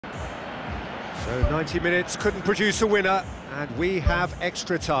So 90 minutes couldn't produce a winner, and we have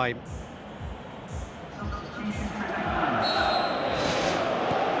extra time.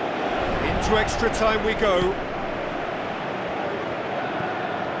 Into extra time we go.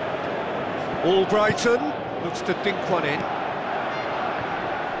 Brighton looks to dink one in.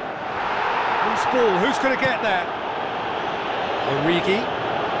 Who's ball? Who's going to get there? Origi.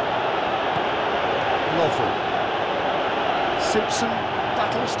 Lovren. Simpson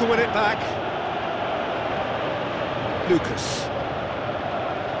battles to win it back. Lucas.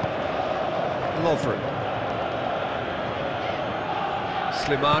 Lovren.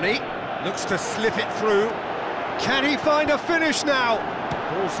 Slimani looks to slip it through. Can he find a finish now?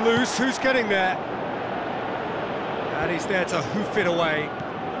 Ball's loose, who's getting there? And he's there to hoof it away.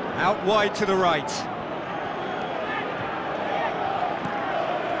 Out wide to the right.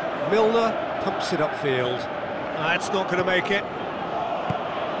 Milner pumps it upfield. That's not going to make it.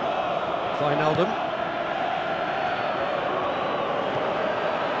 Wijnaldum.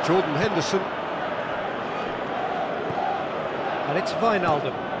 Jordan Henderson. And it's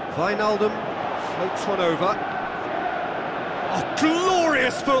Wijnaldum. Wijnaldum floats one over. Oh,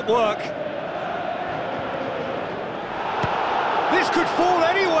 glorious footwork! This could fall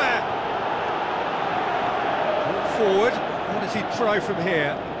anywhere! Ball forward, what does he try from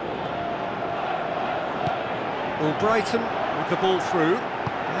here? Brighton with the ball through.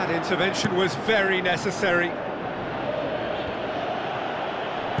 That intervention was very necessary.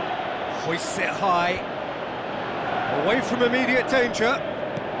 Hoists it high. Away from immediate danger.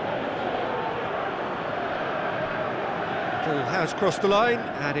 Ball has crossed the line,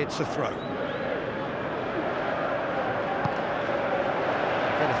 and it's a throw.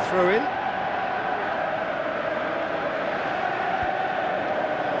 Then a throw in.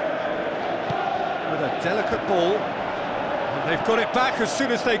 With a delicate ball. And they've got it back as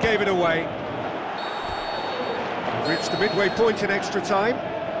soon as they gave it away. They've reached the midway point in extra time.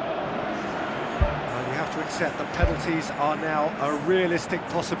 And you have to accept that penalties are now a realistic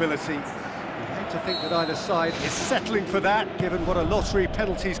possibility. To think that either side is settling for that, given what a lottery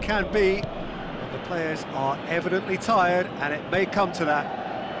penalties can be. But the players are evidently tired, and it may come to that.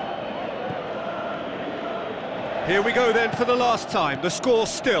 Here we go then for the last time. The score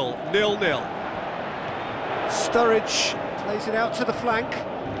still 0-0. Sturridge plays it out to the flank.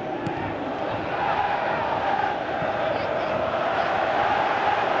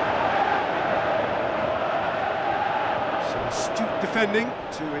 Some astute defending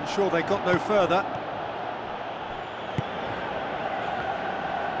to ensure they got no further.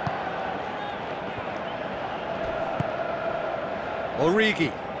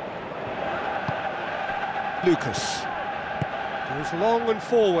 Origi. Lucas. Goes long and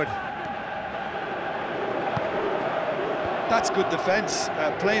forward. That's good defence,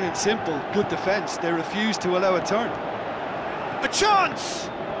 plain and simple, good defence. They refuse to allow a turn. A chance!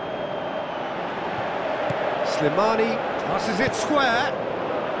 Slimani passes it square.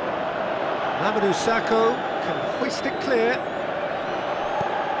 Mamadou Sakho can hoist it clear.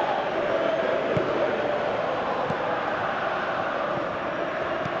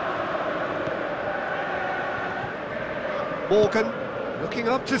 Morgan looking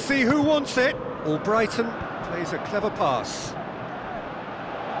up to see who wants it. Brighton plays a clever pass.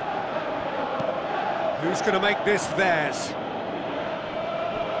 Who's going to make this theirs?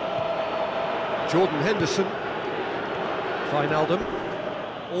 Jordan Henderson. Wijnaldum.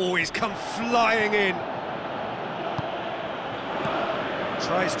 Oh, he's come flying in.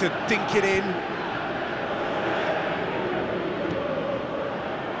 Tries to dink it in.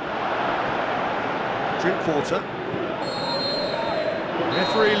 Drinkwater.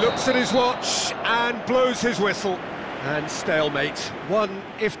 Referee looks at his watch and blows his whistle. And stalemate. One,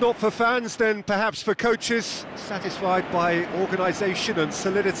 if not for fans, then perhaps for coaches, satisfied by organisation and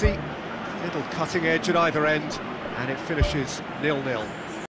solidity. Little cutting edge at either end, and it finishes 0-0.